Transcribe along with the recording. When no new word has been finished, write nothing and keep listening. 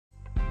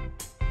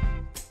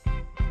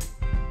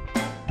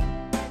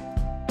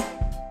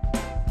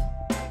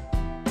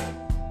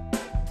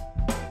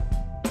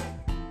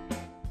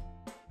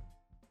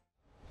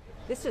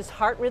This is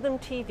Heart Rhythm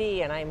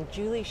TV, and I'm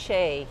Julie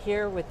Shea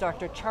here with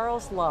Dr.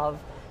 Charles Love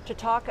to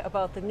talk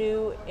about the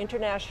new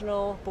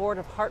International Board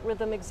of Heart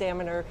Rhythm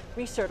Examiner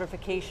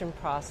recertification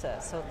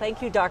process. So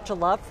thank you, Dr.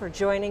 Love, for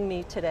joining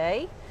me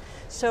today.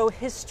 So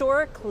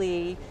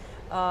historically,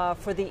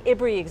 for the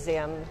IBHRE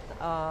exam,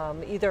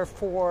 either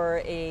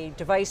for a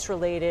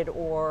device-related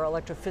or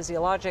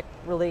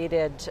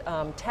electrophysiologic-related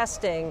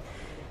testing,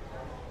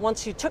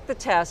 once you took the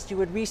test, you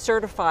would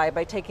recertify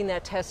by taking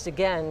that test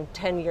again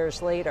 10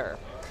 years later.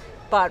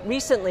 But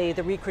recently,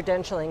 the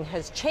recredentialing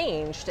has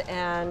changed,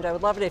 and I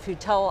would love it if you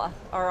tell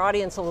our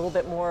audience a little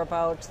bit more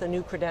about the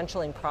new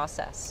credentialing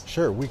process.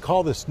 Sure. We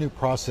call this new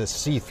process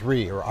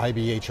C3, or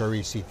IBHRE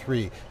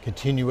C3,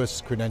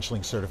 Continuous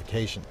Credentialing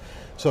Certification.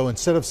 So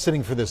instead of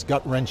sitting for this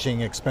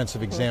gut-wrenching,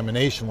 expensive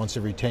examination once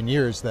every 10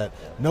 years that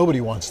nobody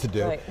wants to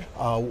do, right.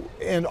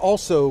 And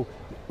also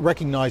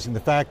recognizing the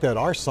fact that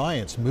our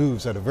science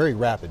moves at a very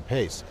rapid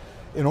pace,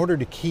 in order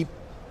to keep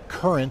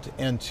current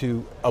and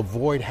to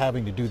avoid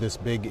having to do this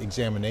big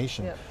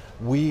examination, yep.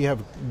 We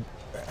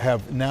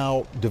have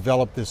now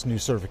developed this new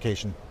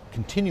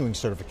continuing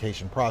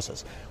certification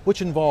process,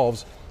 which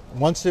involves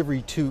once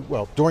every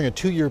during a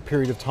 2-year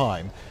period of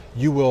time,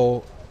 you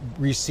will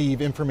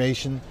receive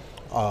information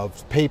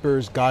of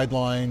papers,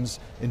 guidelines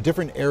in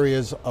different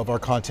areas of our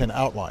content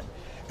outline.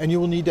 And you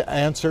will need to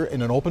answer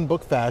in an open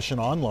book fashion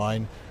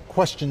online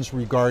questions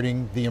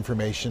regarding the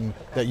information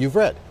that you've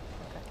read.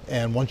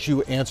 And once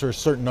you answer a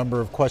certain number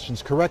of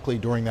questions correctly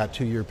during that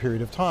 2-year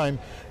period of time,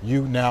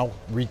 you now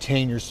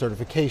retain your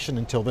certification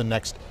until the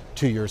next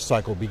 2-year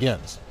cycle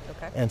begins.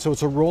 Okay. And so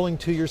it's a rolling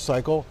 2-year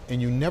cycle,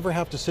 and you never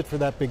have to sit for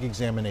that big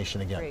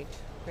examination again. Great.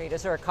 Great.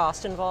 Is there a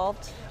cost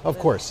involved? Of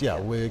course, yeah.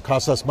 It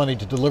costs us money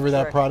to deliver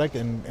that product,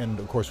 and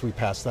of course we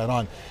pass that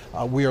on.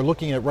 We are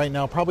looking at right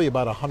now probably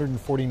about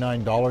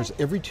 $149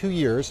 every 2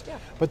 years,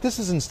 but this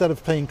is instead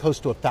of paying close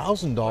to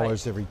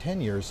 $1,000 every 10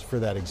 years for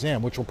that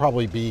exam, which will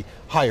probably be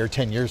higher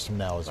 10 years from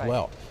now as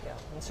well. Yeah.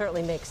 It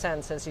certainly makes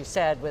sense, as you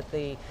said, with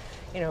the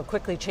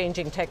quickly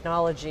changing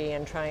technology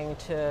and trying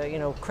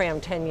to, cram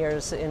 10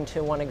 years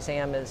into one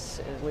exam it's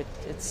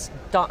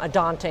a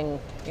daunting,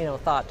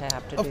 thought to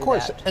have to do that. Of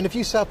course, and if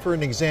you sat for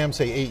an exam,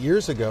 say 8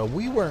 years ago,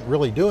 we weren't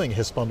really doing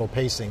his bundle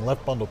pacing,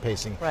 left bundle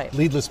pacing,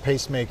 leadless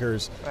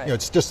pacemakers. Right.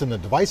 It's just in the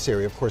device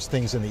area. Of course,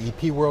 things in the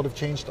EP world have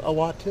changed a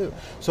lot too.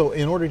 So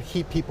in order to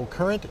keep people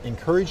current,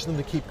 encourage them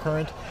to keep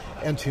current,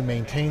 and to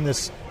maintain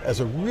this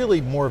as a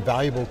really more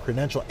valuable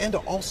credential, and to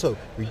also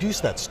reduce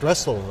that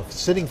stress level of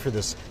sitting for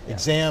this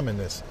exam in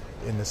this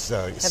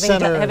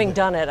center. Having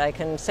done it, I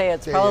can say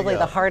it's probably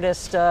the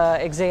hardest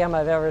exam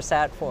I've ever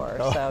sat for.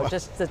 So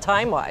just the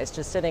time-wise,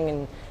 just sitting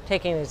and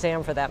taking an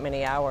exam for that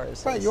many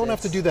hours. Right, you don't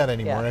have to do that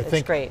anymore. Yeah, and I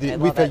think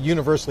we've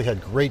universally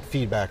had great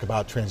feedback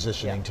about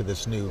transitioning to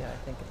this new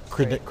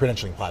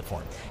credentialing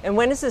platform. And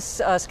when is this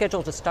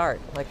scheduled to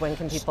start? Like, when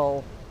can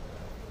people...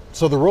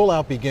 So the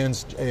rollout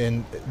begins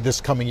in this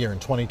coming year, in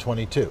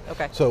 2022.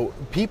 Okay. So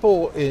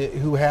people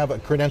who have a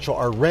credential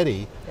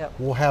already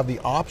will have the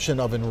option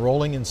of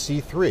enrolling in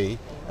C3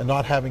 and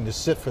not having to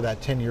sit for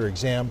that 10-year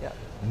exam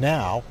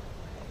now,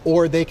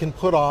 or they can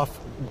put off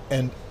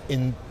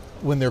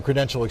when their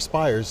credential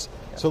expires.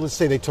 So let's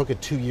say they took it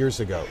 2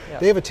 years ago.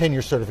 They have a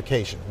 10-year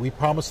certification. We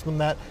promised them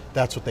that.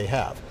 That's what they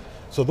have.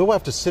 So they'll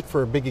have to sit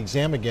for a big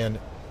exam again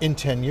in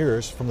 10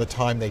 years from the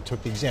time they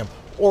took the exam.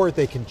 Or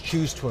they can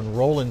choose to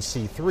enroll in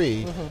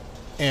C3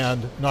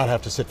 and not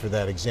have to sit for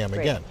that exam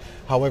again.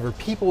 However,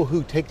 people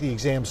who take the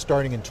exam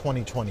starting in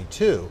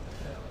 2022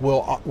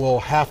 will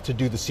have to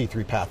do the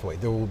C3 pathway.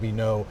 There will be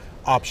no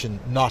option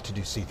not to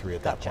do C3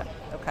 at that point.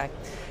 Okay.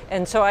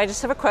 And so I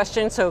just have a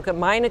question. So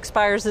mine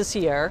expires this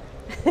year.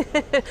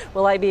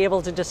 Will I be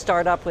able to just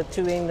start up with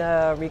doing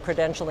the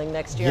recredentialing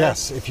next year?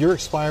 Yes, if you're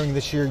expiring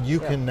this year,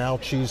 you can now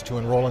choose to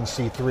enroll in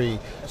C3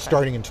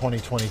 starting in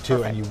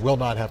 2022, and you will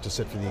not have to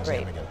sit for the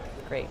exam again.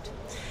 Great.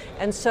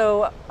 And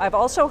so I've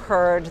also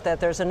heard that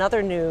there's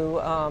another new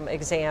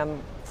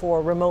exam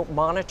for remote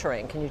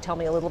monitoring. Can you tell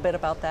me a little bit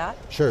about that?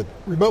 Sure.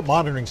 Remote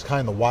monitoring is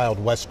kind of the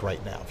Wild West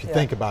right now. If you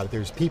think about it,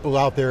 there's people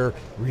out there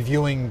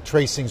reviewing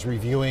tracings,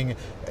 reviewing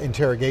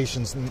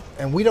interrogations,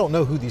 and we don't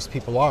know who these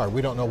people are.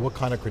 We don't know what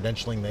kind of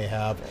credentialing they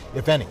have,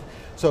 if any.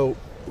 So,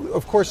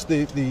 of course,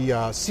 the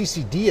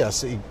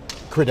Ccds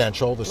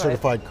Credential, the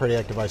Certified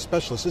Cardiac Device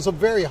Specialist, is a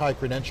very high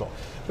credential.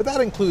 But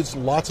that includes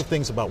lots of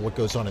things about what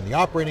goes on in the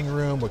operating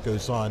room, what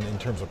goes on in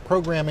terms of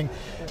programming.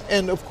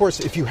 And of course,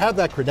 if you have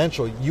that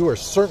credential, you are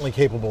certainly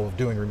capable of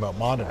doing remote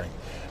monitoring.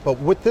 But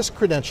what this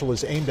credential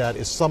is aimed at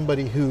is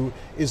somebody who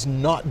is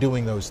not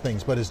doing those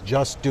things, but is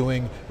just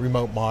doing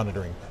remote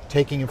monitoring,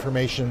 taking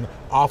information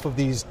off of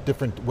these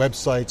different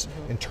websites,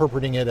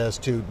 interpreting it as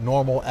to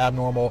normal,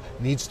 abnormal,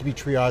 needs to be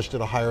triaged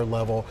at a higher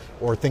level,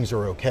 or things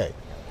are okay.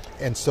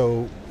 And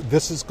so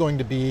this is going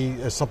to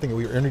be something that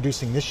we are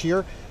introducing this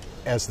year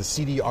as the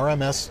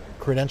CDRMS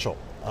credential.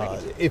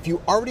 If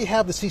you already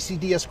have the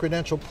CCDS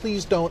credential,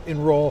 please don't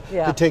enroll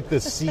to take the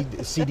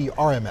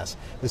CDRMS.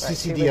 The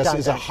CCDS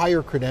is a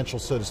higher credential,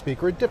 so to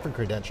speak, or a different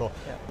credential.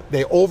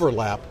 They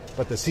overlap,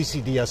 but the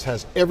CCDS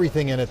has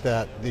everything in it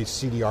that the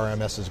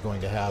CDRMS is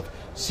going to have.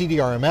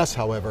 CDRMS,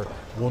 however,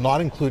 will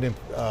not include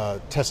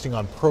testing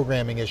on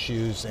programming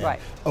issues and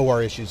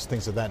OR issues,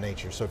 things of that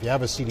nature. So if you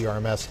have a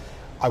CDRMS,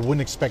 I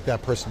wouldn't expect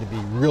that person to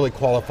be really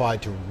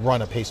qualified to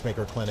run a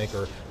pacemaker clinic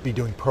or be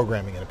doing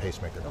programming in a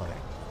pacemaker clinic.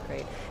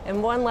 Great.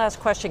 And one last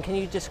question, can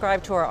you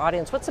describe to our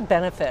audience, what's the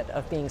benefit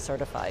of being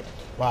certified?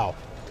 Wow.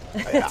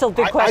 It's a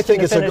big question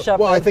to finish up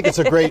with. I think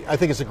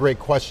it's a great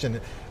question.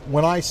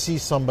 When I see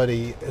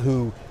somebody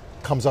who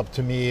comes up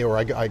to me, or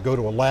I go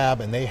to a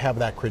lab and they have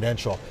that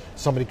credential,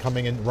 somebody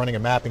coming in running a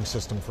mapping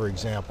system, for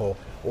example,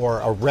 or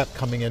a rep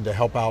coming in to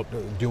help out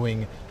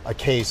doing a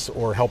case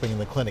or helping in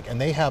the clinic, and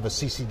they have a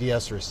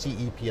CCDS or a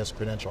CEPS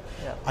credential,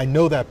 I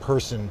know that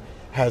person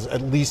has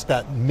at least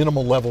that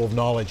minimal level of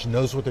knowledge,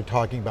 knows what they're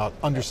talking about,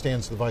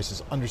 understands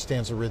devices,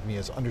 understands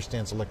arrhythmias,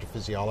 understands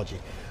electrophysiology.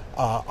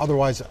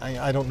 Otherwise,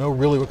 I don't know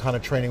really what kind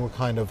of training, what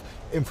kind of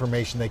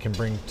information they can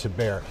bring to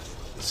bear.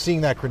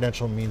 Seeing that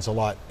credential means a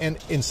lot. And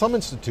in some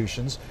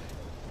institutions,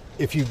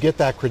 if you get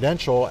that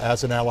credential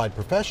as an allied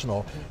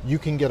professional, you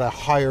can get a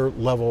higher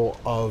level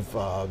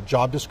of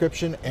job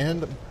description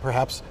and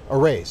perhaps a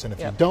raise. And if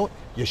you don't,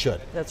 you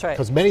should. That's right.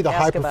 Because many of the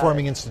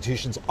high-performing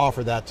institutions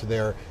offer that to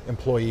their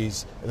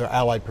employees, their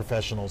allied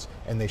professionals,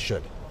 and they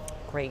should.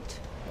 Great.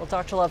 Well,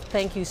 Dr. Love,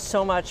 thank you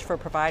so much for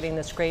providing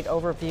this great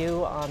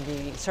overview on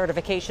the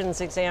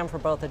certifications exam for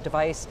both the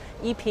device,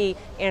 EP,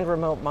 and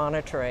remote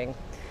monitoring.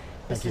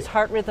 This is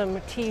Heart Rhythm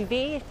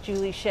TV.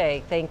 Julie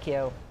Shea, thank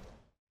you.